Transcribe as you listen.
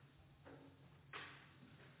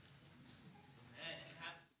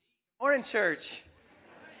morning, church.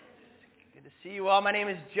 Good to see you all. My name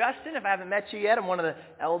is Justin. If I haven't met you yet, I'm one of the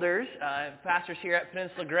elders, pastors here at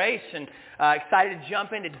Peninsula Grace, and excited to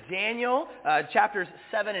jump into Daniel, chapters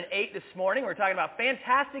 7 and 8 this morning. We're talking about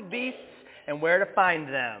fantastic beasts and where to find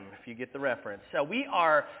them, if you get the reference. So we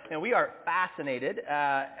are fascinated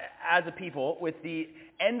as a people with the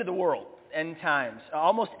end of the world. End times.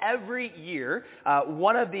 Almost every year,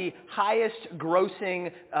 one of the highest grossing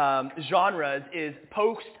genres is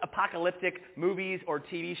post-apocalyptic movies or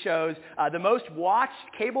TV shows. The most watched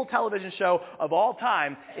cable television show of all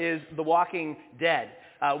time is The Walking Dead.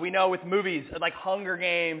 We know with movies like Hunger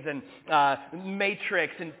Games and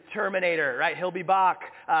Matrix and Terminator, right? He'll be back.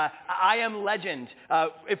 I Am Legend.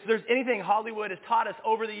 If there's anything Hollywood has taught us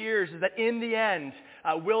over the years is that in the end,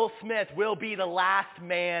 Will Smith will be the last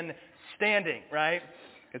man standing, right?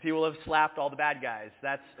 Because he will have slapped all the bad guys.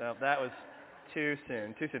 That was too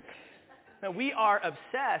soon. Now, we are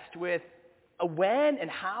obsessed with when and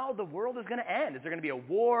how the world is going to end. Is there going to be a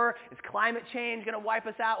war? Is climate change going to wipe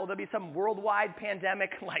us out? Will there be some worldwide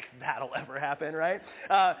pandemic? Like, that'll ever happen, right?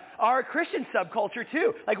 Our Christian subculture,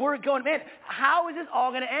 too. Like, we're going, man, how is this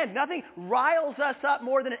all going to end? Nothing riles us up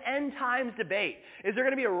more than an end times debate. Is there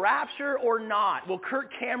going to be a rapture or not? Will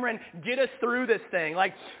Kirk Cameron get us through this thing?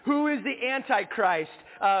 Like, who is the Antichrist?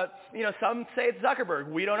 Some say it's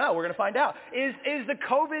Zuckerberg. We don't know. We're going to find out. Is the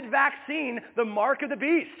COVID vaccine the mark of the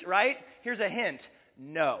beast, right? Here's a hint.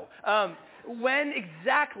 No. When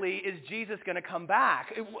exactly is Jesus going to come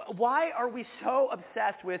back? Why are we so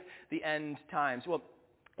obsessed with the end times? Well,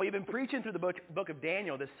 we've been preaching through the book of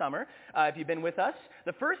Daniel this summer, if you've been with us.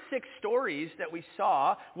 The first 6 stories that we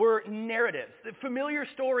saw were narratives, the familiar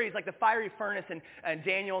stories like the fiery furnace and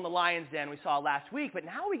Daniel in the lion's den we saw last week. But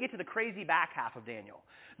now we get to the crazy back half of Daniel.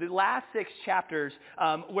 The last 6 chapters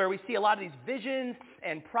where we see a lot of these visions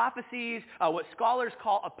and prophecies, what scholars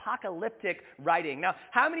call apocalyptic writing. Now,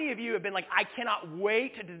 how many of you have been like, I cannot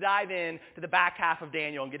wait to dive in to the back half of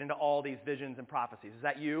Daniel and get into all these visions and prophecies? Is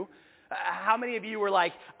that you? How many of you were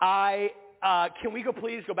like, can we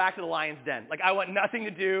please go back to the lion's den? Like, I want nothing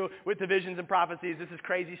to do with the visions and prophecies. This is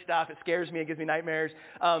crazy stuff. It scares me. It gives me nightmares.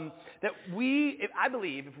 I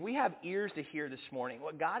believe, if we have ears to hear this morning,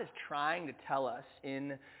 what God is trying to tell us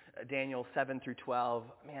in Daniel 7 through 12,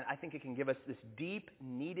 man, I think it can give us this deep,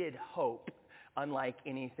 needed hope unlike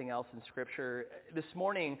anything else in Scripture. This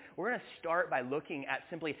morning, we're going to start by looking at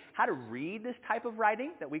simply how to read this type of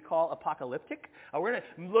writing that we call apocalyptic. We're going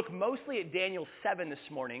to look mostly at Daniel 7 this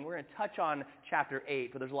morning. We're going to touch on chapter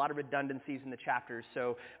 8, but there's a lot of redundancies in the chapters,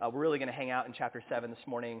 so we're really going to hang out in chapter 7 this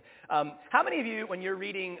morning. How many of you, when you're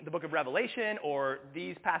reading the book of Revelation or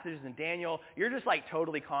these passages in Daniel, you're just like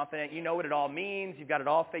totally confident, you know what it all means, you've got it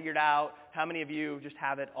all figured out? How many of you just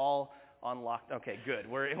have it all unlocked? Okay, good.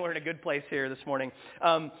 We're in a good place here this morning.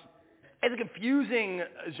 It's a confusing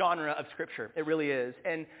genre of Scripture. It really is.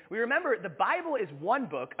 And we remember the Bible is one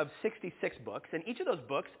book of 66 books, and each of those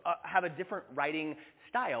books have a different writing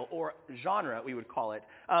style or genre, we would call it.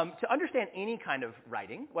 To understand any kind of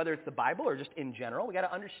writing, whether it's the Bible or just in general, we got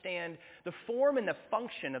to understand the form and the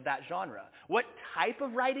function of that genre. What type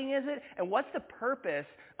of writing is it, and what's the purpose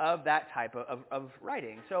of that type of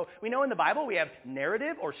writing? So we know in the Bible we have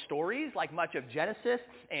narrative or stories like much of Genesis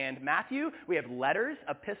and Matthew. We have letters,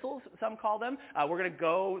 epistles, some call them. We're going to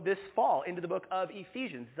go this fall into the book of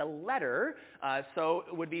Ephesians. It's a letter, so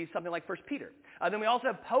it would be something like 1 Peter. Then we also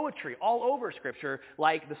have poetry all over Scripture,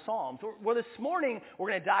 like the Psalms. Well, this morning, we're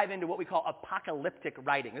going to dive into what we call apocalyptic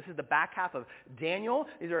writing. This is the back half of Daniel.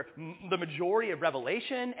 These are the majority of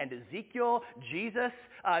Revelation and Ezekiel. Jesus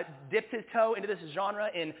dips his toe into this genre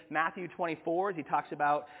in Matthew 24 as he talks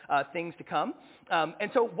about things to come. And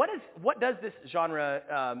so what does this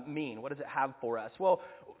genre mean? What does it have for us? Well,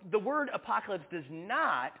 the word apocalypse does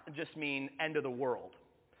not just mean end of the world.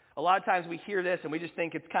 A lot of times we hear this and we just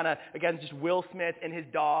think it's kind of, again, just Will Smith and his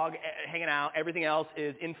dog hanging out. Everything else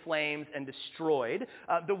is in flames and destroyed.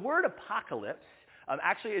 The word apocalypse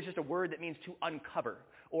actually is just a word that means to uncover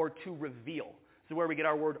or to reveal. This is where we get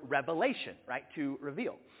our word revelation, right? To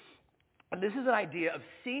reveal. And this is an idea of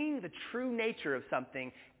seeing the true nature of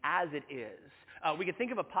something as it is. We can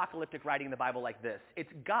think of apocalyptic writing in the Bible like this. It's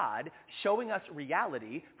God showing us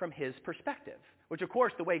reality from his perspective. which of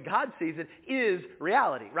course the way God sees it is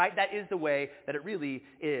reality, right? That is the way that it really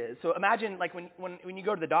is. So imagine like when you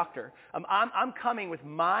go to the doctor, I'm coming with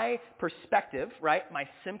my perspective, right? My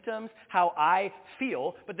symptoms, how I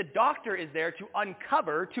feel, but the doctor is there to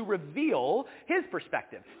uncover, to reveal his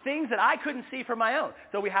perspective, things that I couldn't see from my own.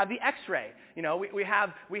 So we have the x-ray, we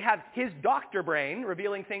have his doctor brain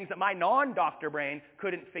revealing things that my non-doctor brain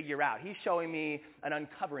couldn't figure out. He's showing me an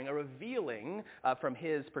uncovering, a revealing from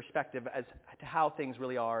his perspective as to how things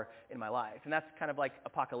really are in my life. And that's kind of like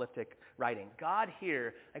apocalyptic writing. God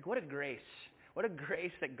here, like what a grace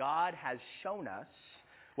that God has shown us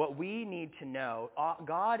what we need to know.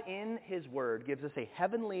 God in his word gives us a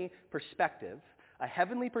heavenly perspective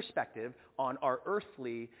on our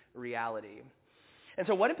earthly reality. And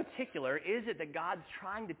so what in particular is it that God's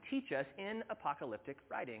trying to teach us in apocalyptic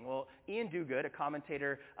writing? Well, Ian Duguid, a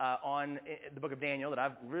commentator on the book of Daniel that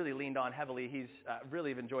I've really leaned on heavily, he's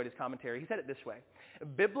really enjoyed his commentary. He said it this way: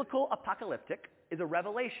 biblical apocalyptic is a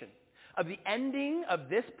revelation of the ending of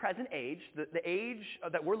this present age, the age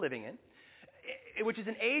that we're living in, which is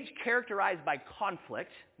an age characterized by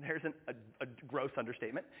conflict. There's a gross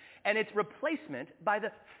understatement. And its replacement by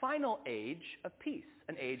the final age of peace,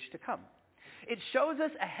 an age to come. It shows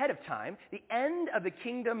us ahead of time the end of the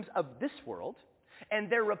kingdoms of this world and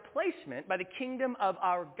their replacement by the kingdom of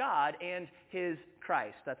our God and his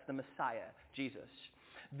Christ. That's the Messiah, Jesus.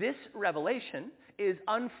 This revelation is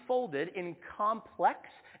unfolded in complex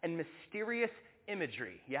and mysterious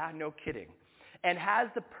imagery. Yeah, no kidding. And has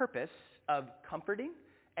the purpose of comforting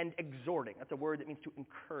and exhorting. That's a word that means to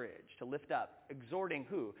encourage, to lift up. Exhorting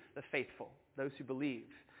who? The faithful, those who believe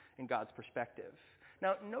in God's perspective.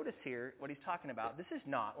 Now, notice here what he's talking about. This is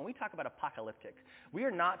not, when we talk about apocalyptic, we are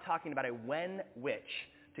not talking about a when-which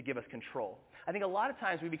to give us control. I think a lot of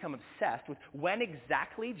times we become obsessed with when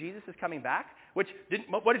exactly Jesus is coming back, what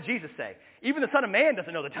did Jesus say? Even the Son of Man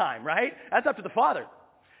doesn't know the time, right? That's up to the Father.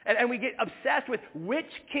 And we get obsessed with which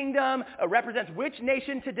kingdom represents which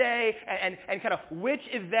nation today and kind of which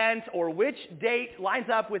event or which date lines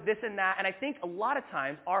up with this and that. And I think a lot of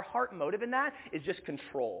times our heart motive in that is just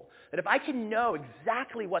control. That if I can know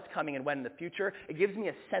exactly what's coming and when in the future, it gives me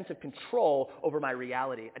a sense of control over my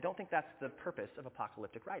reality. I don't think that's the purpose of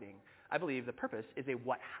apocalyptic writing. I believe the purpose is a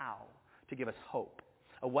what-how, to give us hope.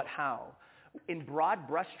 A what-how. In broad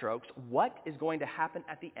brushstrokes, what is going to happen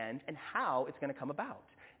at the end and how it's going to come about.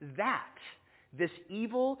 That this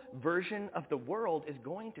evil version of the world is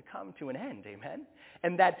going to come to an end, amen?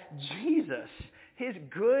 And that Jesus, his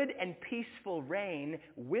good and peaceful reign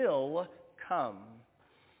will come.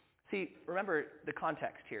 See, remember the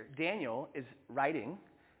context here. Daniel is writing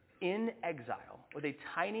in exile with a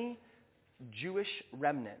tiny Jewish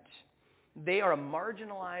remnant. They are a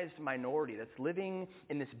marginalized minority that's living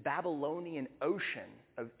in this Babylonian ocean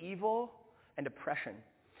of evil and oppression.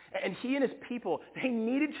 And he and his people, they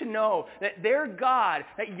needed to know that their God,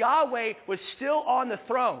 that Yahweh was still on the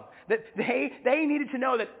throne. That they needed to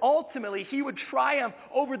know that ultimately he would triumph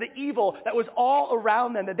over the evil that was all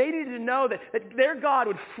around them. That they needed to know that their God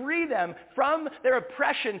would free them from their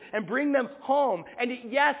oppression and bring them home. And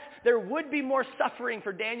yes, there would be more suffering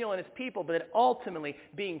for Daniel and his people, but that ultimately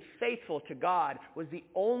being faithful to God was the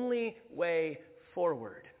only way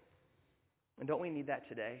forward. And don't we need that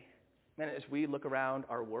today? Man, as we look around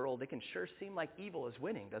our world, it can sure seem like evil is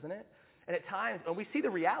winning, doesn't it? And at times, when we see the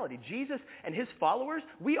reality, Jesus and his followers,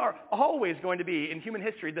 we are always going to be, in human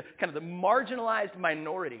history, the kind of the marginalized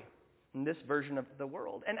minority in this version of the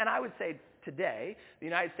world. And I would say today, the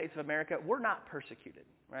United States of America, we're not persecuted,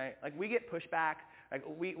 right? Like we get pushback, like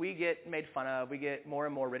we get made fun of, we get more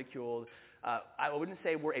and more ridiculed. I wouldn't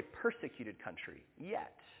say we're a persecuted country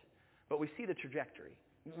yet, but we see the trajectory.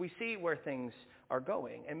 We see where things are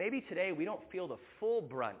going. And maybe today we don't feel the full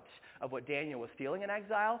brunt of what Daniel was feeling in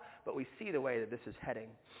exile, but we see the way that this is heading.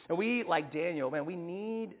 And we, like Daniel, man, we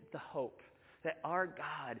need the hope that our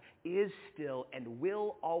God is still and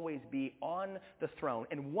will always be on the throne.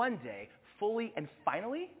 And one day, fully and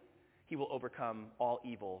finally, he will overcome all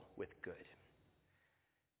evil with good.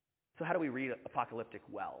 So how do we read apocalyptic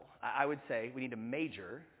well? I would say we need to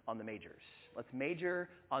major on the majors. Let's major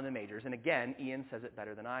on the majors. And again, Ian says it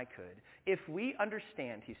better than I could. If we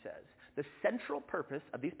understand, he says, the central purpose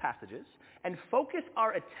of these passages and focus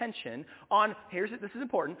our attention on, this is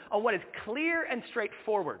important, on what is clear and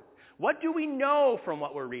straightforward. What do we know from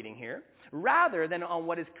what we're reading here, rather than on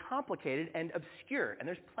what is complicated and obscure? And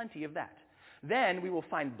there's plenty of that. Then we will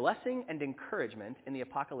find blessing and encouragement in the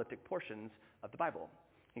apocalyptic portions of the Bible.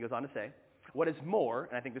 He goes on to say, What is more,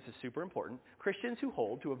 and I think this is super important, Christians who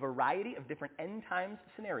hold to a variety of different end times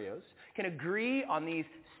scenarios can agree on these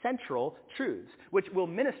central truths, which will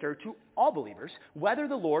minister to all believers, whether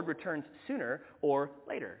the Lord returns sooner or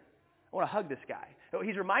later. I want to hug this guy.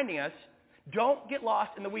 He's reminding us, don't get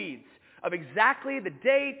lost in the weeds of exactly the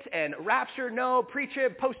date and rapture, no,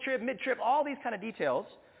 pre-trib, post-trib, mid-trib, all these kind of details.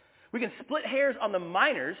 We can split hairs on the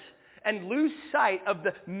minors and lose sight of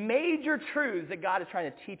the major truths that God is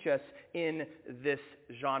trying to teach us in this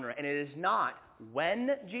genre. And it is not when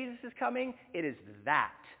Jesus is coming, it is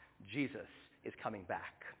that Jesus is coming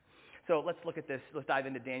back. So let's look at this. Let's dive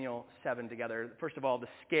into Daniel 7 together. First of all, the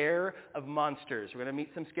scare of monsters. We're going to meet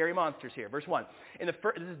some scary monsters here. Verse 1. This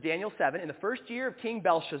is Daniel 7. In the first year of King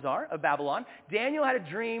Belshazzar of Babylon, Daniel had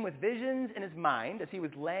a dream with visions in his mind as he was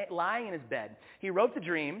lying in his bed. He wrote the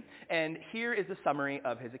dream, and here is the summary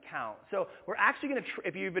of his account. So we're actually going to,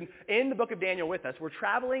 if you've been in the book of Daniel with us, we're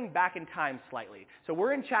traveling back in time slightly. So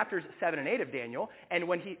we're in chapters 7 and 8 of Daniel, and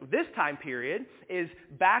this time period is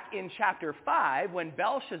back in chapter 5 when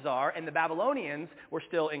Belshazzar and the Babylonians were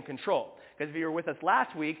still in control. Because if you were with us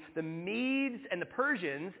last week, the Medes and the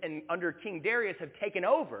Persians under King Darius have taken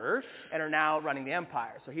over and are now running the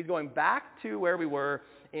empire. So he's going back to where we were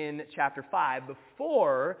in chapter 5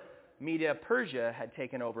 before Media Persia had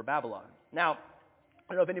taken over Babylon. Now,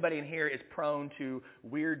 I don't know if anybody in here is prone to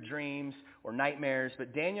weird dreams or nightmares,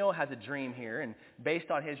 but Daniel has a dream here, and based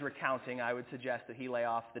on his recounting, I would suggest that he lay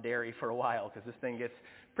off the dairy for a while, because this thing gets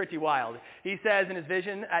pretty wild. He says in his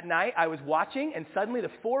vision, at night, I was watching, and suddenly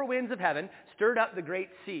the four winds of heaven stirred up the great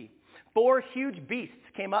sea. 4 huge beasts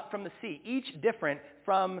came up from the sea, each different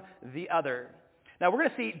from the other. Now, we're going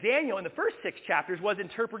to see Daniel in the first 6 chapters was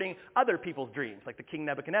interpreting other people's dreams, like the King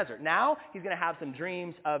Nebuchadnezzar. Now, he's going to have some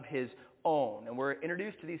dreams of his own. And we're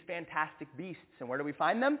introduced to these fantastic beasts. And where do we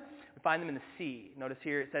find them? We find them in the sea. Notice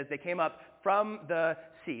here it says they came up from the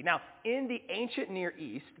sea. Now, in the ancient Near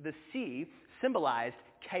East, the sea symbolized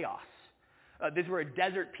chaos. These were a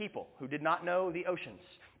desert people who did not know the oceans.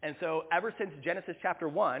 And so ever since Genesis chapter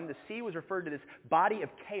 1, the sea was referred to this body of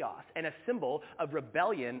chaos and a symbol of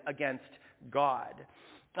rebellion against God.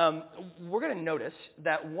 We're going to notice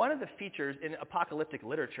that one of the features in apocalyptic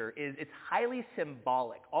literature is it's highly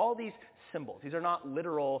symbolic. All these symbols, these are not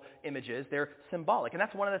literal images, they're symbolic. And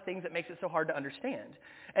that's one of the things that makes it so hard to understand.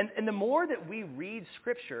 And the more that we read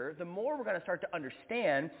Scripture, the more we're going to start to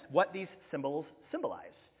understand what these symbols symbolize.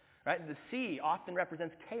 Right? The sea often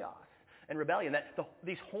represents chaos and rebellion.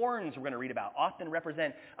 These horns we're going to read about often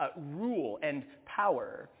represent rule and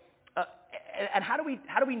power. And how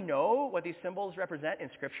do we know what these symbols represent in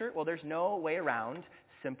Scripture? Well, there's no way around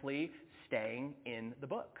simply staying in the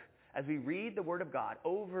book. As we read the Word of God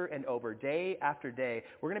over and over, day after day,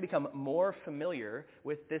 we're going to become more familiar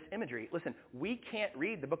with this imagery. Listen, we can't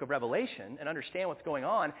read the book of Revelation and understand what's going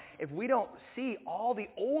on if we don't see all the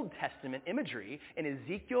Old Testament imagery in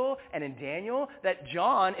Ezekiel and in Daniel that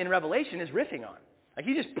John in Revelation is riffing on. Like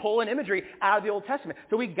he's just pulling imagery out of the Old Testament.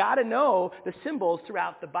 So we got to know the symbols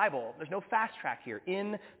throughout the Bible. There's no fast track here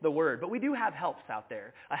in the Word. But we do have helps out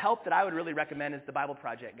there. A help that I would really recommend is the Bible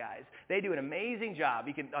Project guys. They do an amazing job.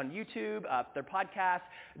 You can on YouTube, their podcast.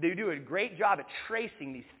 They do a great job at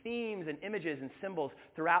tracing these themes and images and symbols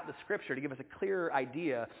throughout the Scripture to give us a clearer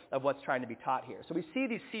idea of what's trying to be taught here. So we see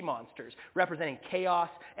these sea monsters representing chaos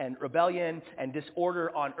and rebellion and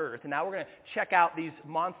disorder on earth. And now we're going to check out these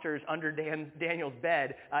monsters under Daniel's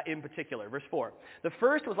bed in particular. Verse 4. The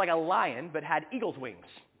first was like a lion, but had eagle's wings.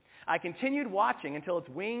 I continued watching until its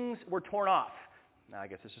wings were torn off. Now, I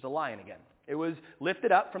guess it's just a lion again. It was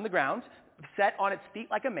lifted up from the ground, set on its feet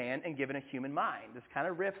like a man, and given a human mind. This kind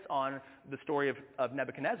of riffs on the story of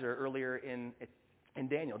Nebuchadnezzar earlier in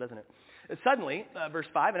Daniel, doesn't it? Suddenly, verse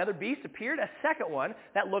 5, another beast appeared, a second one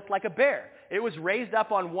that looked like a bear. It was raised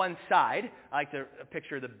up on one side. I like to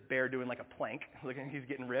picture the bear doing like a plank. Look, he's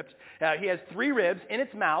getting ripped. He has 3 ribs in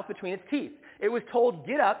its mouth between its teeth. It was told,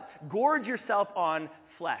 get up, gorge yourself on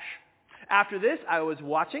flesh. After this, I was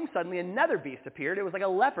watching. Suddenly another beast appeared. It was like a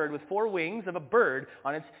leopard with 4 wings of a bird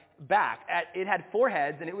on its back. It had 4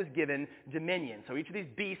 heads, and it was given dominion. So each of these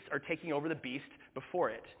beasts are taking over the beast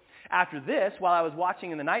before it. After this, while I was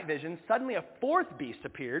watching in the night vision, suddenly a 4th beast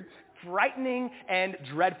appeared, frightening and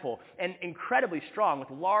dreadful, and incredibly strong, with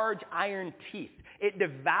large iron teeth. It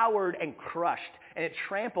devoured and crushed, and it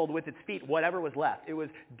trampled with its feet whatever was left. It was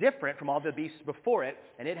different from all the beasts before it,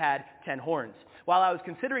 and it had 10 horns. While I was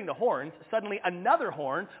considering the horns, suddenly another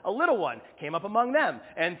horn, a little one, came up among them,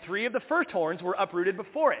 and 3 of the first horns were uprooted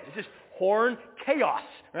before it. It's just horn chaos,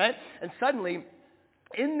 right? And suddenly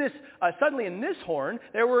Suddenly in this horn,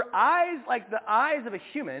 there were eyes like the eyes of a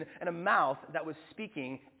human and a mouth that was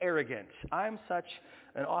speaking arrogant. I'm such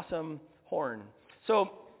an awesome horn.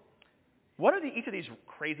 So what are each of these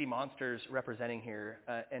crazy monsters representing here?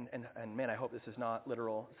 And man, I hope this is not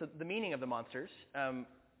literal. So the meaning of the monsters,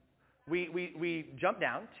 we jump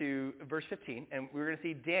down to verse 15, and we're going to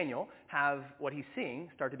see Daniel have what he's seeing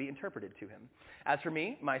start to be interpreted to him. As for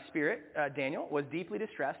me, my spirit, Daniel, was deeply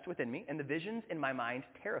distressed within me, and the visions in my mind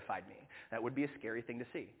terrified me. That would be a scary thing to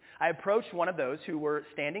see. I approached one of those who were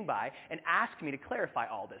standing by and asked me to clarify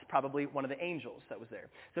all this, probably one of the angels that was there.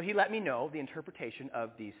 So he let me know the interpretation of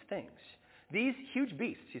these things. These huge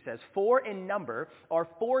beasts, he says, 4 in number, are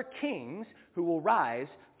 4 kings who will rise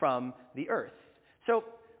from the earth. So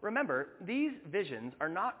remember, these visions are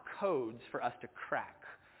not codes for us to crack.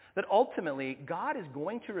 That ultimately, God is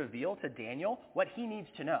going to reveal to Daniel what he needs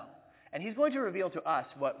to know. And he's going to reveal to us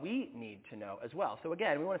what we need to know as well. So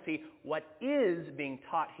again, we want to see what is being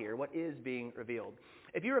taught here, what is being revealed.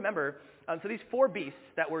 If you remember, so these 4 beasts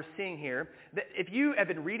that we're seeing here, if you have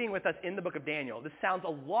been reading with us in the book of Daniel, this sounds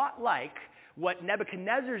a lot like what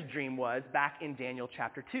Nebuchadnezzar's dream was back in Daniel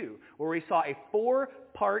chapter 2, where we saw a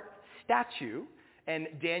 4-part statue, and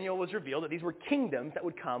Daniel was revealed that these were kingdoms that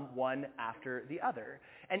would come one after the other.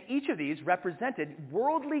 And each of these represented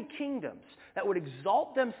worldly kingdoms that would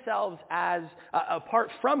exalt themselves as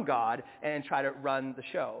apart from God and try to run the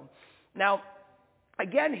show. Now,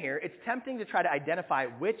 again here, it's tempting to try to identify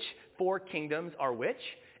which 4 kingdoms are which.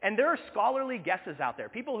 And there are scholarly guesses out there,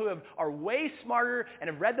 people who are way smarter and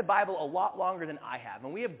have read the Bible a lot longer than I have.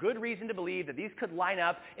 And we have good reason to believe that these could line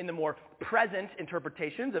up in the more present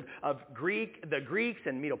interpretations of the Greeks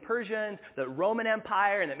and Medo-Persians, the Roman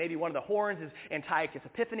Empire, and that maybe one of the horns is Antiochus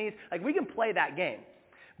Epiphanes. Like, we can play that game.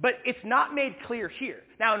 But it's not made clear here.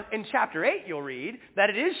 Now, in chapter 8, you'll read that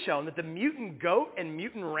it is shown that the mutant goat and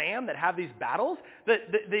mutant ram that have these battles,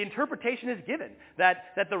 the interpretation is given,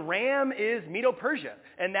 that the ram is Medo-Persia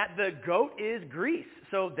and that the goat is Greece.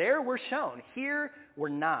 So there we're shown. Here we're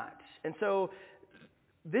not. And so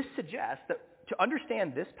this suggests that to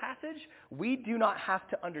understand this passage, we do not have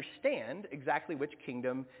to understand exactly which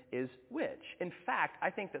kingdom is which. In fact, I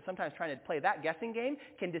think that sometimes trying to play that guessing game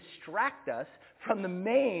can distract us from the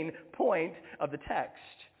main point of the text.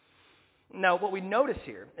 Now, what we notice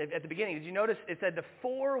here, at the beginning, did you notice it said the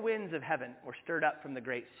 4 winds of heaven were stirred up from the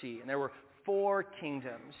great sea, and there were 4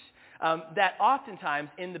 kingdoms. That oftentimes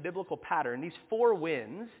in the biblical pattern, these 4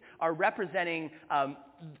 winds are representing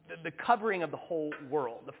the covering of the whole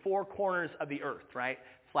world, the 4 corners of the earth, right?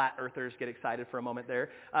 Flat earthers get excited for a moment there.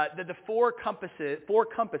 The 4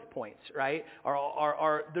 compass points, right,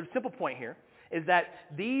 are the simple point here is that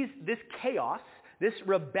this chaos, this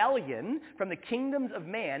rebellion from the kingdoms of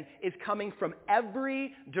man is coming from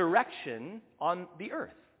every direction on the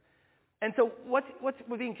earth. And so what's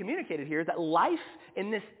being communicated here is that life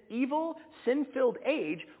in this evil, sin-filled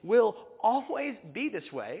age will always be this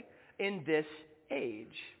way in this age.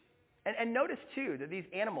 And notice, too, that these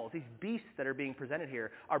animals, these beasts that are being presented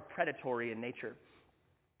here are predatory in nature.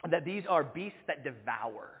 That these are beasts that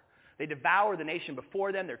devour. They devour the nation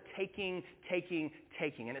before them. They're taking.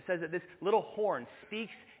 And it says that this little horn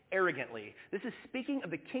speaks arrogantly. This is speaking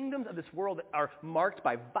of the kingdoms of this world that are marked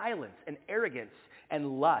by violence and arrogance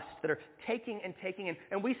and lust, that are taking.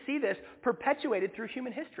 And we see this perpetuated through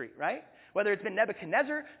human history, right? Whether it's been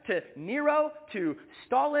Nebuchadnezzar to Nero to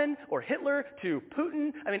Stalin or Hitler to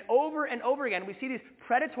Putin, I mean, over and over again, we see these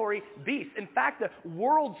predatory beasts. In fact, the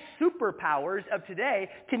world superpowers of today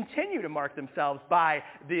continue to mark themselves by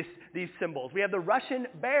these symbols. We have the Russian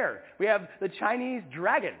bear. We have the Chinese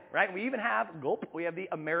dragon, right? We even have, we have the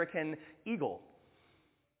American eagle.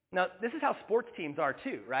 Now, this is how sports teams are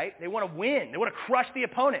too, right? They want to win. They want to crush the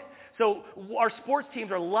opponent. So our sports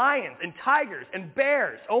teams are lions and tigers and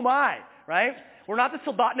bears. Oh my, right? We're not the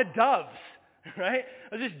Soldotna doves, right?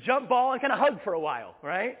 Let's just jump ball and kind of hug for a while,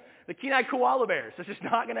 right? The Kenai koala bears. That's just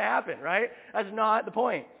not going to happen, right? That's not the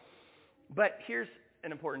point. But here's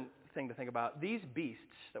an important thing to think about. These beasts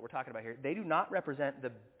that we're talking about here, they do not represent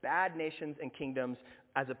the bad nations and kingdoms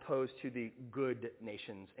as opposed to the good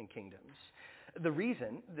nations and kingdoms. The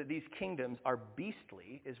reason that these kingdoms are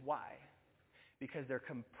beastly is why? Because they're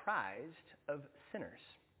comprised of sinners.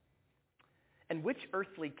 And which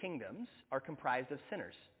earthly kingdoms are comprised of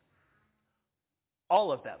sinners?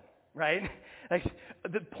 All of them, right? Like,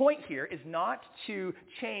 the point here is not to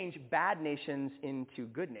change bad nations into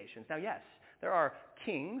good nations. Now, yes, there are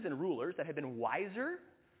kings and rulers that have been wiser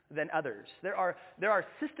than others. There are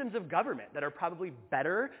systems of government that are probably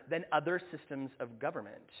better than other systems of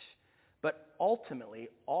government. But ultimately,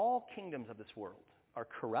 all kingdoms of this world are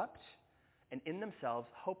corrupt and in themselves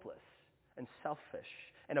hopeless and selfish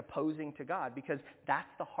and opposing to God, because that's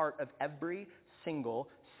the heart of every single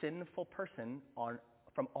sinful person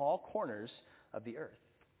from all corners of the earth.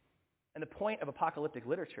 And the point of apocalyptic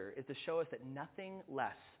literature is to show us that nothing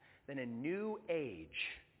less than a new age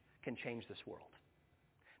can change this world.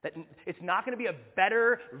 That it's not going to be a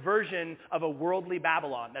better version of a worldly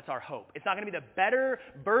Babylon. That's our hope. It's not going to be the better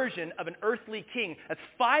version of an earthly king that's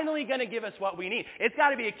finally going to give us what we need. It's got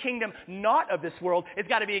to be a kingdom not of this world. It's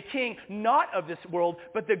got to be a king not of this world.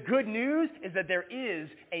 But the good news is that there is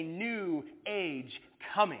a new age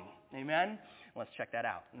coming. Amen? Let's check that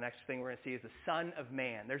out. The next thing we're going to see is the Son of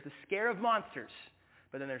Man. There's the scare of monsters.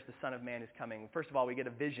 But then there's the Son of Man who's coming. First of all, we get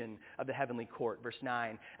a vision of the heavenly court. Verse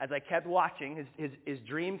 9. As I kept watching, his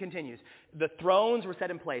dream continues. The thrones were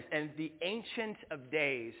set in place, and the Ancient of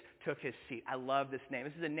Days took his seat. I love this name.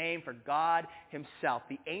 This is a name for God himself,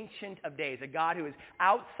 the Ancient of Days, a God who is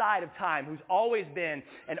outside of time, who's always been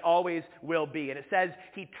and always will be. And it says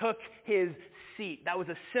he took his seat. That was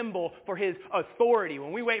a symbol for his authority.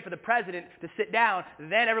 When we wait for the president to sit down,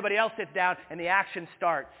 then everybody else sits down and the action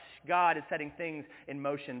starts. God is setting things in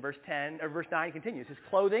motion. Verse 9 continues. His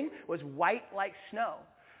clothing was white like snow.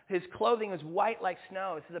 His clothing was white like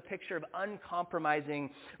snow. This is a picture of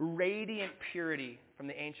uncompromising, radiant purity from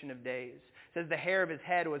the Ancient of Days. It says the hair of his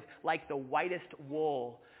head was like the whitest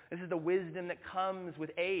wool. This is the wisdom that comes with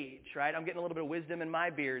age, right? I'm getting a little bit of wisdom in my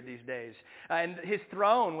beard these days. And his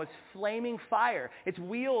throne was flaming fire. Its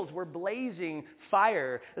wheels were blazing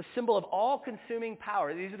fire, a symbol of all-consuming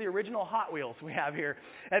power. These are the original Hot Wheels we have here.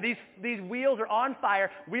 And these wheels are on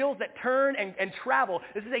fire, wheels that turn and travel.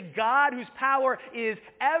 This is a God whose power is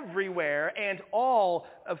everywhere and all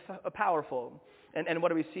powerful. And what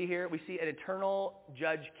do we see here? We see an eternal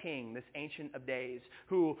judge king, this Ancient of Days,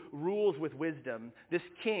 who rules with wisdom. This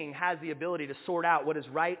king has the ability to sort out what is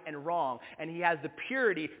right and wrong, and he has the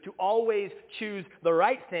purity to always choose the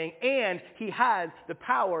right thing, and he has the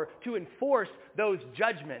power to enforce those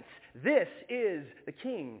judgments. This is the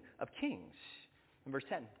King of Kings. In verse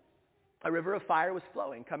 10. A river of fire was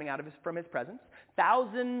flowing, coming out from his presence.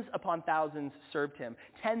 Thousands upon thousands served him.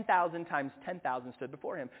 10,000 times 10,000 stood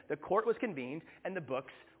before him. The court was convened, and the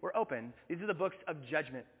books were opened. These are the books of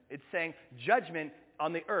judgment. It's saying judgment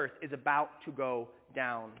on the earth is about to go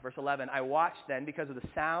down. Verse 11, I watched then because of the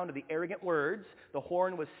sound of the arrogant words, the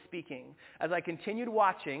horn was speaking. As I continued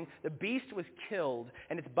watching, the beast was killed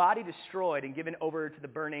and its body destroyed and given over to the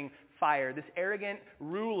burning fire. This arrogant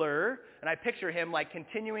ruler, and I picture him like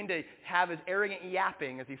continuing to have his arrogant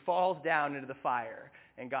yapping as he falls down into the fire.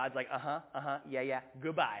 And God's like, yeah,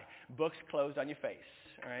 goodbye. Books closed on your face.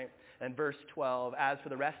 All right. And verse 12, as for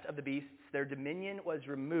the rest of the beasts, their dominion was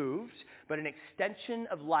removed, but an extension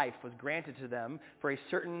of life was granted to them for a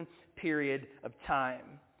certain period of time.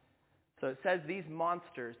 So it says these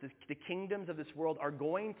monsters, the kingdoms of this world, are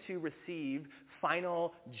going to receive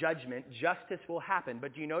final judgment. Justice will happen.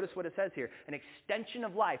 But do you notice what it says here? An extension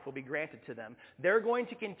of life will be granted to them. They're going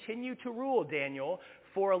to continue to rule, Daniel,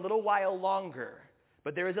 for a little while longer.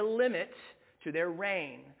 But there is a limit to their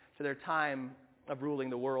reign, to their time of ruling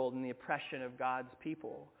the world and the oppression of God's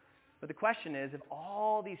people. But the question is, if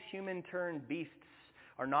all these human-turned beasts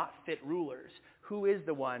are not fit rulers, who is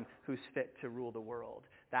the one who's fit to rule the world?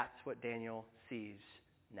 That's what Daniel sees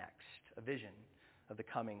next, a vision of the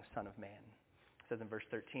coming Son of Man. It says in verse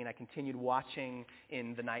 13, I continued watching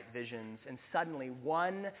in the night visions, and suddenly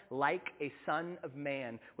one like a Son of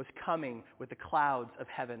Man was coming with the clouds of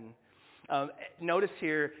heaven. Notice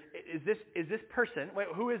here, is this person, wait,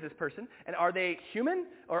 who is this person? And are they human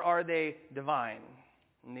or are they divine?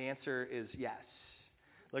 And the answer is yes.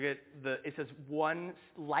 Look at it says one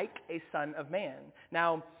like a Son of Man.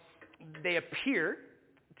 Now, they appear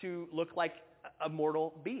to look like a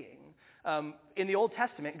mortal being. In the Old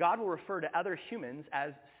Testament, God will refer to other humans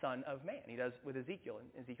as Son of Man. He does with Ezekiel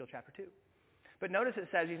in Ezekiel chapter 2. But notice it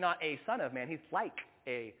says he's not a Son of Man, he's like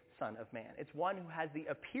a Son of Man. It's one who has the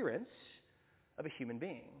appearance of a human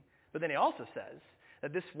being. But then he also says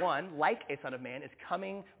that this one, like a Son of Man, is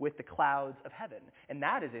coming with the clouds of heaven. And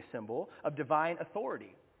that is a symbol of divine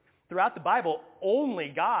authority. Throughout the Bible,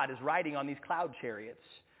 only God is riding on these cloud chariots.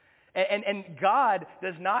 And God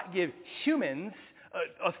does not give humans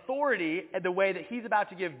authority the way that he's about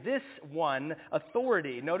to give this one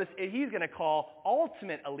authority. Notice he's going to call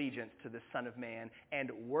ultimate allegiance to the Son of Man and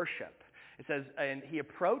worship. It says, and he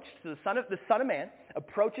approached, so the Son of Man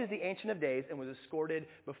approaches the Ancient of Days and was escorted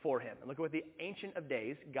before him. And look at what the Ancient of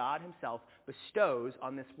Days, God himself, bestows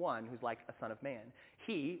on this one who's like a Son of Man.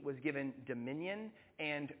 He was given dominion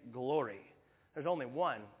and glory. There's only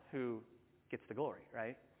one who gets the glory,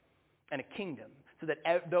 right? and a kingdom, so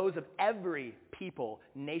that those of every people,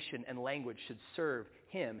 nation, and language should serve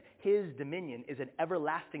him. His dominion is an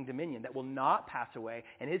everlasting dominion that will not pass away,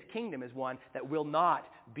 and his kingdom is one that will not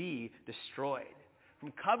be destroyed.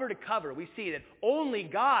 From cover to cover, we see that only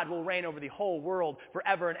God will reign over the whole world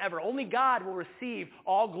forever and ever. Only God will receive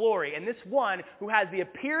all glory, and this one who has the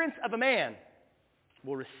appearance of a man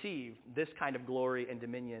will receive this kind of glory and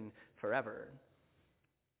dominion forever.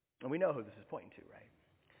 And we know who this is pointing to, right?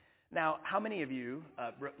 Now, how many of you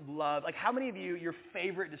how many of you, your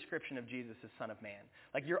favorite description of Jesus is Son of Man?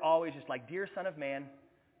 Like, you're always just like, dear Son of Man,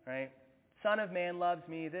 right? Son of Man loves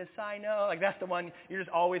me, this I know. Like, that's the one you're just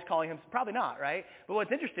always calling him. Probably not, right? But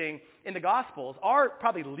what's interesting, in the Gospels, our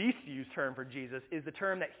probably least used term for Jesus is the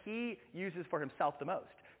term that he uses for himself the most.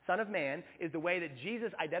 Son of Man is the way that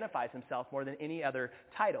Jesus identifies himself more than any other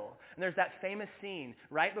title. And there's that famous scene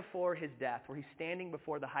right before his death where he's standing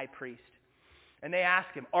before the high priest. And they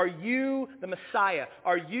ask him, are you the Messiah?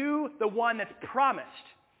 Are you the one that's promised?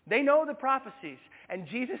 They know the prophecies. And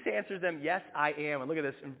Jesus answers them, yes, I am. And look at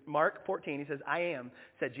this. In Mark 14, he says, I am,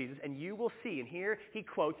 said Jesus, and you will see. And here he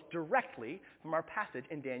quotes directly from our passage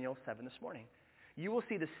in Daniel 7 this morning. You will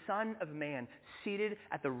see the Son of Man seated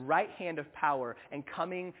at the right hand of power and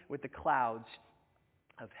coming with the clouds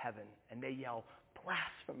of heaven. And they yell,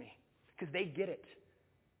 blasphemy, because they get it.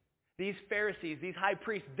 These Pharisees, these high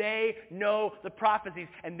priests, they know the prophecies,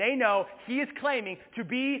 and they know he is claiming to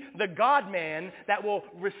be the God-man that will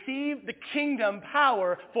receive the kingdom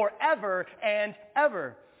power forever and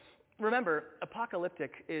ever. Remember,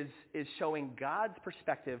 apocalyptic is showing God's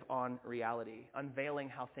perspective on reality, unveiling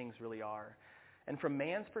how things really are. And from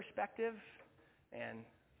man's perspective,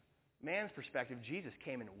 Jesus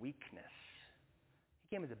came in weakness.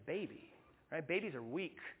 He came as a baby, right? Babies are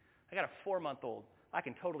weak. I got a 4-month-old. I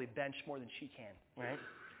can totally bench more than she can, right?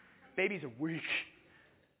 Babies are weak.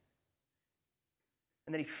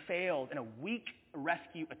 And then he failed in a weak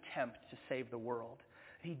rescue attempt to save the world.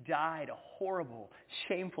 He died a horrible,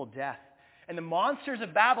 shameful death. And the monsters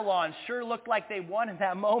of Babylon sure looked like they won in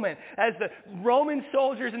that moment as the Roman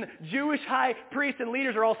soldiers and the Jewish high priests and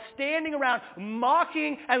leaders are all standing around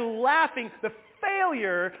mocking and laughing the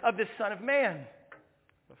failure of this Son of Man.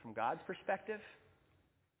 But from God's perspective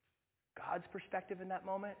in that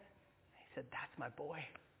moment, he said, that's my boy.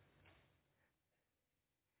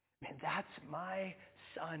 Man, that's my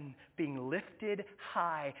son being lifted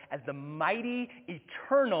high as the mighty,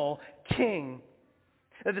 eternal King.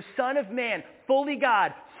 That the Son of Man, fully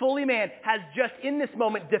God, fully man, has just in this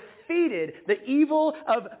moment defeated the evil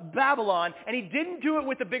of Babylon. And he didn't do it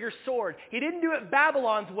with a bigger sword. He didn't do it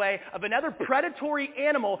Babylon's way of another predatory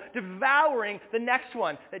animal devouring the next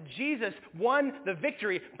one. That Jesus won the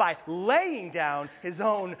victory by laying down his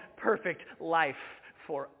own perfect life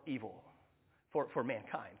for evil. For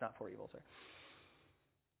mankind, not for evil, sorry.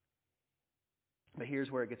 But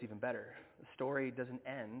here's where it gets even better. The story doesn't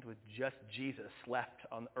end with just Jesus left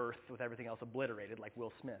on earth with everything else obliterated like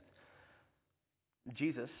Will Smith.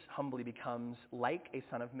 Jesus humbly becomes like a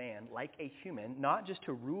Son of Man, like a human, not just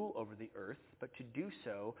to rule over the earth, but to do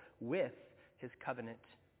so with his covenant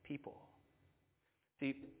people.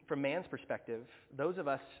 See, from man's perspective, those of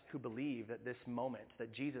us who believe that this moment,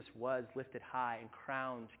 that Jesus was lifted high and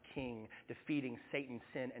crowned king, defeating Satan,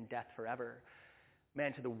 sin, and death forever,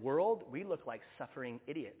 man, to the world, we look like suffering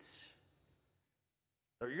idiots.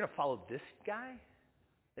 So you're going to follow this guy?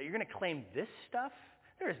 That you're going to claim this stuff?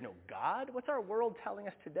 There is no God. What's our world telling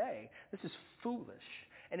us today? This is foolish.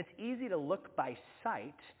 And it's easy to look by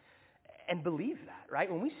sight and believe that, right?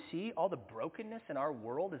 When we see all the brokenness in our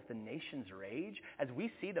world as the nations rage, as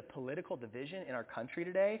we see the political division in our country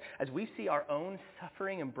today, as we see our own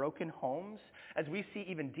suffering and broken homes, as we see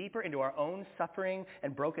even deeper into our own suffering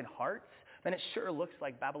and broken hearts, then it sure looks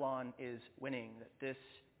like Babylon is winning, that this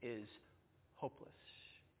is hopeless.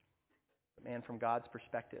 But man, from God's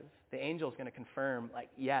perspective, the angel is going to confirm,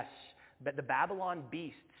 yes, but the Babylon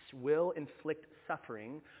beasts will inflict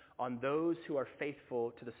suffering on those who are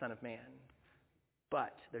faithful to the Son of Man.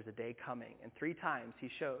 But there's a day coming. And 3 times he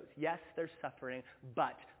shows, yes, there's suffering,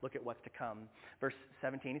 but look at what's to come. Verse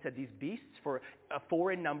 17, he said, these beasts, for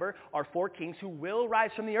 4 in number, are 4 kings who will rise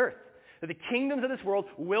from the earth. That the kingdoms of this world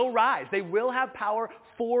will rise. They will have power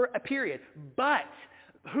for a period. But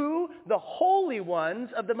who? The holy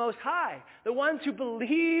ones of the Most High. The ones who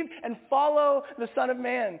believe and follow the Son of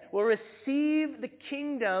Man will receive the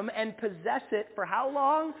kingdom and possess it for how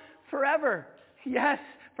long? Forever. Yes,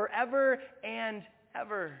 forever and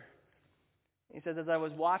ever. He says, as I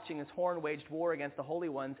was watching, his horn waged war against the holy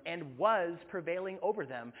ones and was prevailing over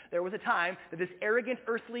them. There was a time that this arrogant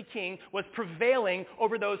earthly king was prevailing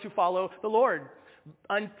over those who follow the Lord.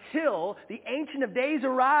 until the Ancient of Days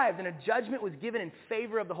arrived and a judgment was given in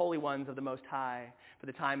favor of the holy ones of the Most High. For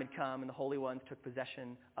the time had come and the holy ones took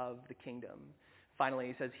possession of the kingdom. Finally,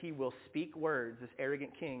 he says, he will speak words, this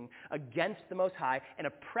arrogant king, against the Most High and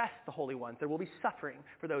oppress the holy ones. There will be suffering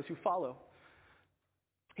for those who follow.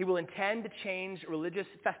 He will intend to change religious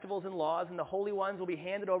festivals and laws, and the holy ones will be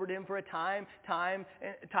handed over to him for a time and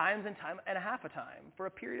a half a time, for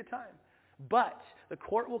a period of time. But the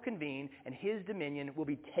court will convene, and his dominion will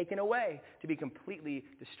be taken away to be completely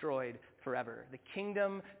destroyed forever. The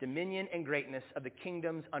kingdom, dominion, and greatness of the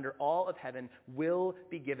kingdoms under all of heaven will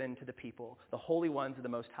be given to the people, the holy ones of the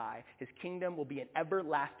Most High. His kingdom will be an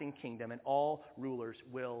everlasting kingdom, and all rulers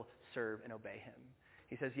will serve and obey him.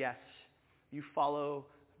 He says, yes, you follow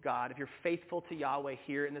God. If you're faithful to Yahweh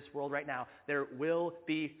here in this world right now, there will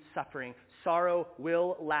be suffering. Sorrow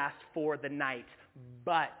will last for the night,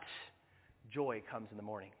 but joy comes in the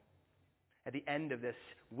morning. At the end of this,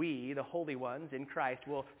 we, the holy ones in Christ,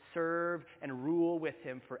 will serve and rule with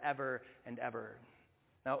him forever and ever.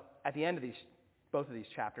 Now, at the end of both of these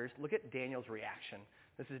chapters, look at Daniel's reaction.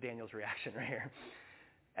 This is Daniel's reaction right here.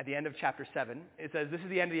 At the end of chapter 7, it says, this is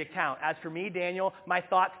the end of the account. As for me, Daniel, my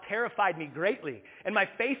thoughts terrified me greatly, and my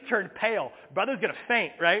face turned pale. Brother's going to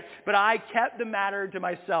faint, right? But I kept the matter to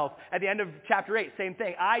myself. At the end of chapter 8, same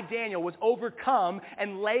thing. I, Daniel, was overcome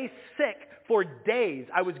and lay sick for days.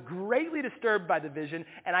 I was greatly disturbed by the vision,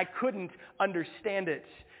 and I couldn't understand it.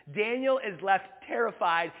 Daniel is left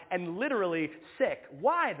terrified and literally sick.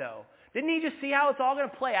 Why, though? Didn't he just see how it's all going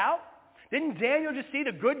to play out? Didn't Daniel just see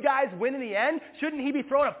the good guys win in the end? Shouldn't he be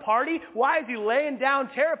throwing a party? Why is he laying down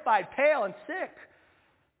terrified, pale, and sick?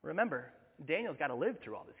 Remember, Daniel's got to live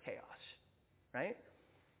through all this chaos, right?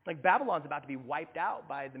 Like Babylon's about to be wiped out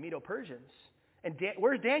by the Medo-Persians. And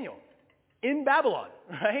where's Daniel? In Babylon,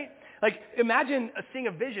 right? Like imagine seeing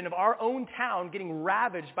a vision of our own town getting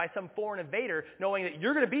ravaged by some foreign invader, knowing that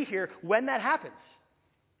you're going to be here when that happens.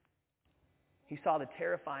 He saw the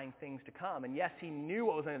terrifying things to come. And yes, he knew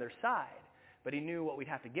what was on the other side, but he knew what we'd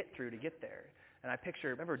have to get through to get there. And I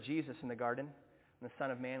remember Jesus in the garden when the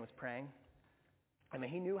Son of Man was praying? I mean,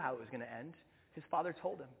 he knew how it was going to end. His Father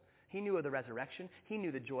told him. He knew of the resurrection. He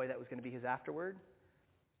knew the joy that was going to be his afterward.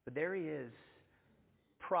 But there he is,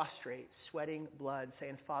 prostrate, sweating blood,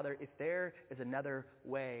 saying, Father, if there is another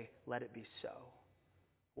way, let it be so.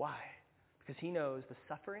 Why? Because he knows the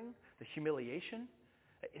suffering, the humiliation.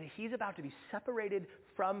 He's about to be separated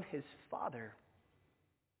from his Father.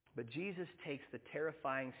 But Jesus takes the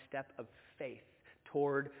terrifying step of faith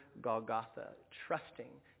toward Golgotha,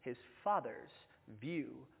 trusting his Father's view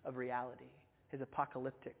of reality, his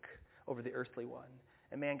apocalyptic over the earthly one.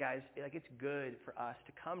 And man, guys, it's good for us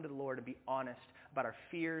to come to the Lord and be honest about our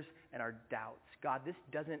fears and our doubts. God, this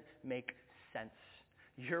doesn't make sense.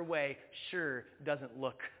 Your way sure doesn't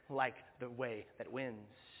look like the way that wins.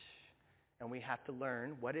 And we have to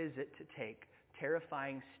learn what is it to take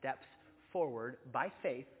terrifying steps forward by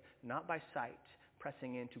faith, not by sight,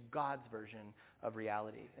 pressing into God's version of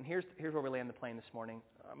reality. And here's where we land the plane this morning.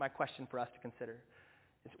 My question for us to consider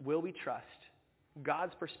is, will we trust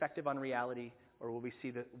God's perspective on reality, or will we see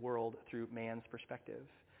the world through man's perspective?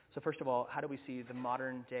 So first of all, how do we see the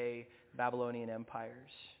modern day Babylonian empires?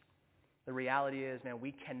 The reality is, man,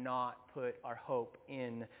 we cannot put our hope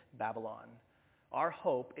in Babylon. Our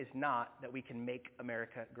hope is not that we can make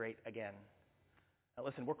America great again. Now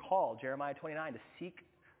listen, we're called, Jeremiah 29, to seek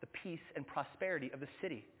the peace and prosperity of the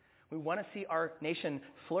city. We want to see our nation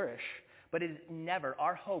flourish, but it is never,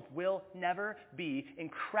 our hope will never be in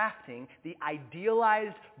crafting the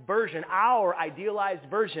idealized version, our idealized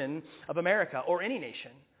version of America or any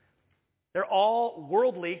nation. They're all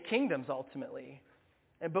worldly kingdoms ultimately.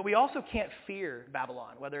 But we also can't fear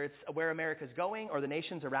Babylon, whether it's where America's going or the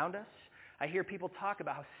nations around us. I hear people talk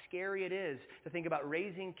about how scary it is to think about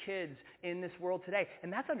raising kids in this world today.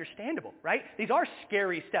 And that's understandable, right? These are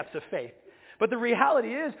scary steps of faith. But the reality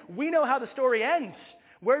is, we know how the story ends.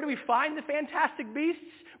 Where do we find the fantastic beasts?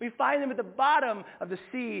 We find them at the bottom of the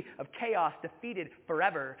sea of chaos, defeated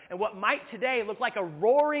forever. And what might today look like a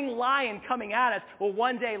roaring lion coming at us will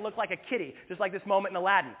one day look like a kitty, just like this moment in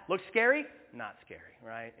Aladdin. Looks scary? Not scary,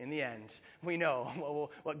 right? In the end, we know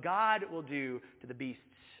what God will do to the beasts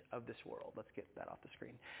of this world. Let's get that off the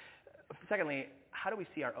screen. Secondly, how do we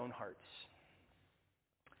see our own hearts?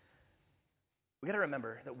 We got to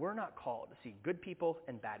remember that we're not called to see good people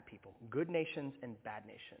and bad people, good nations and bad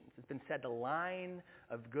nations. It's been said the line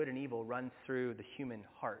of good and evil runs through the human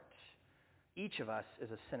heart. Each of us is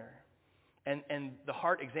a sinner. And the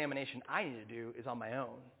heart examination I need to do is on my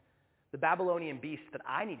own. The Babylonian beast that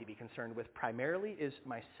I need to be concerned with primarily is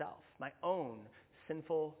myself, my own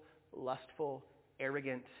sinful, lustful,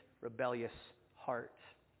 arrogant, rebellious heart.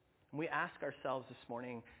 And we ask ourselves this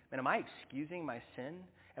morning, man, am I excusing my sin?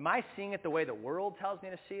 Am I seeing it the way the world tells me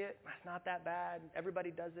to see it? It's not that bad.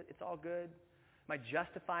 Everybody does it. It's all good. Am I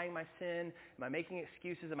justifying my sin? Am I making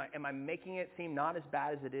excuses? Am I making it seem not as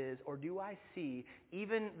bad as it is? Or do I see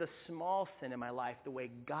even the small sin in my life the way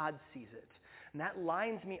God sees it? And that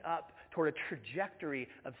lines me up toward a trajectory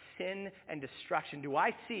of sin and destruction. Do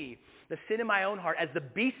I see the sin in my own heart as the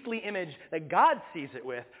beastly image that God sees it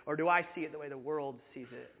with? Or do I see it the way the world sees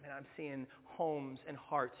it? And I'm seeing homes and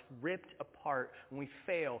hearts ripped apart when we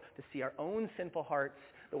fail to see our own sinful hearts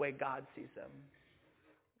the way God sees them.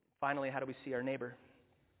 Finally, how do we see our neighbor?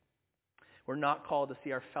 We're not called to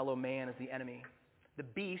see our fellow man as the enemy. The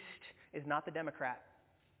beast is not the Democrat,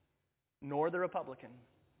 nor the Republican.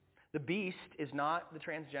 The beast is not the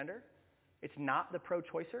transgender. It's not the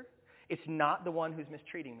pro-choicer. It's not the one who's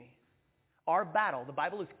mistreating me. Our battle, the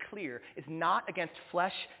Bible is clear, is not against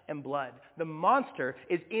flesh and blood. The monster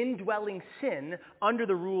is indwelling sin under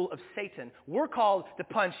the rule of Satan. We're called to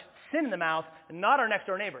punch sin in the mouth, not our next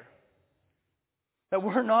door neighbor. That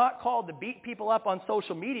we're not called to beat people up on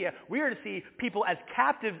social media. We are to see people as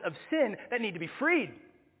captives of sin that need to be freed.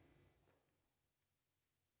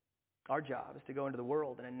 Our job is to go into the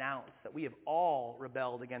world and announce that we have all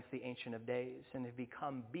rebelled against the Ancient of Days and have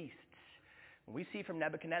become beasts. When we see from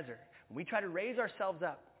Nebuchadnezzar, when we try to raise ourselves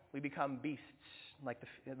up, we become beasts like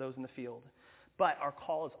those in the field. But our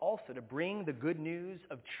call is also to bring the good news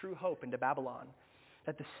of true hope into Babylon,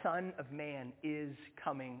 that the Son of Man is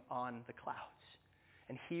coming on the clouds.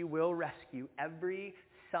 And he will rescue every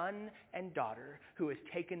son and daughter who has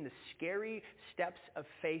taken the scary steps of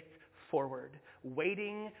faith forward,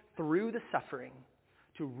 wading through the suffering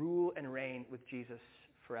to rule and reign with Jesus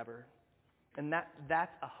forever. And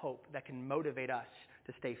that's a hope that can motivate us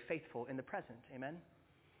to stay faithful in the present. Amen?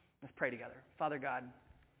 Let's pray together. Father God,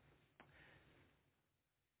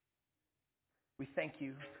 we thank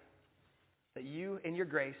you that you, in your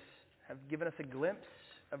grace, have given us a glimpse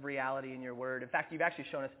of reality in your word. In fact, you've actually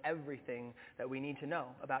shown us everything that we need to know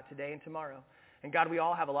about today and tomorrow. And God, we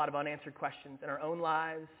all have a lot of unanswered questions in our own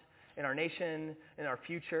lives, in our nation, in our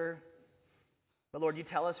future. But Lord, you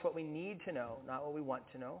tell us what we need to know, not what we want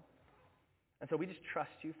to know. And so we just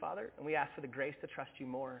trust you, Father, and we ask for the grace to trust you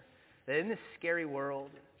more. That in this scary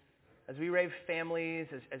world, as we raise families,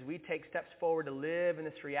 as we take steps forward to live in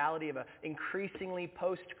this reality of an increasingly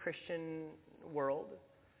post-Christian world,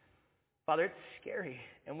 Father, it's scary.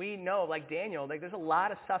 And we know, like Daniel, there's a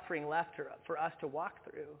lot of suffering left for us to walk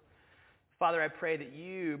through. Father, I pray that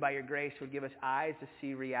you, by your grace, would give us eyes to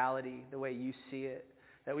see reality the way you see it.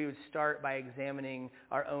 That we would start by examining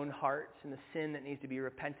our own hearts and the sin that needs to be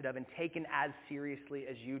repented of and taken as seriously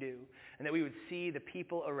as you do. And that we would see the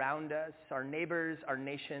people around us, our neighbors, our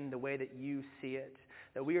nation, the way that you see it.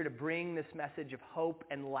 That we are to bring this message of hope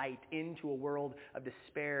and light into a world of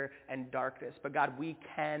despair and darkness. But God, we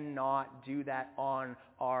cannot do that on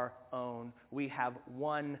our own. We have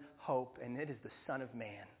one hope, and it is the Son of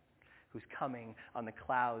Man, who's coming on the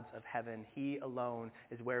clouds of heaven. He alone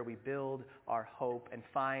is where we build our hope and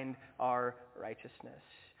find our righteousness.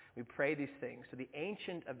 We pray these things to the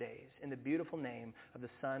Ancient of Days in the beautiful name of the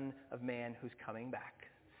Son of Man who's coming back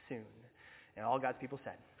soon. And all God's people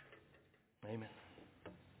said, amen.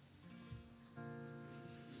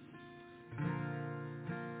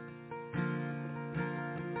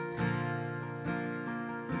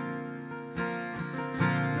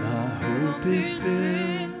 My hope is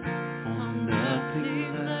built on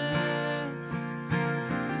nothing less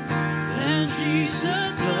than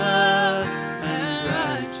Jesus' blood and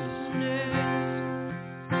righteousness.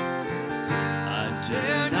 I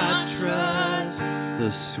dare not trust the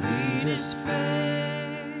sweetest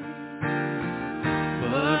faith,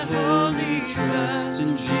 but wholly trust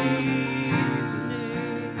in Jesus'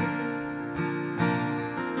 name.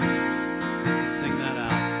 Sing that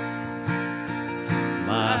out.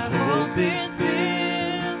 My hope is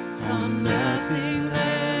built on nothing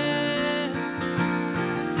less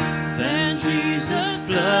than Jesus'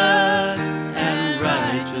 blood and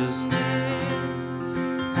righteousness.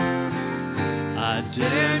 I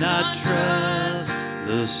dare not trust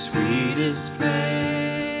the sweetest faith,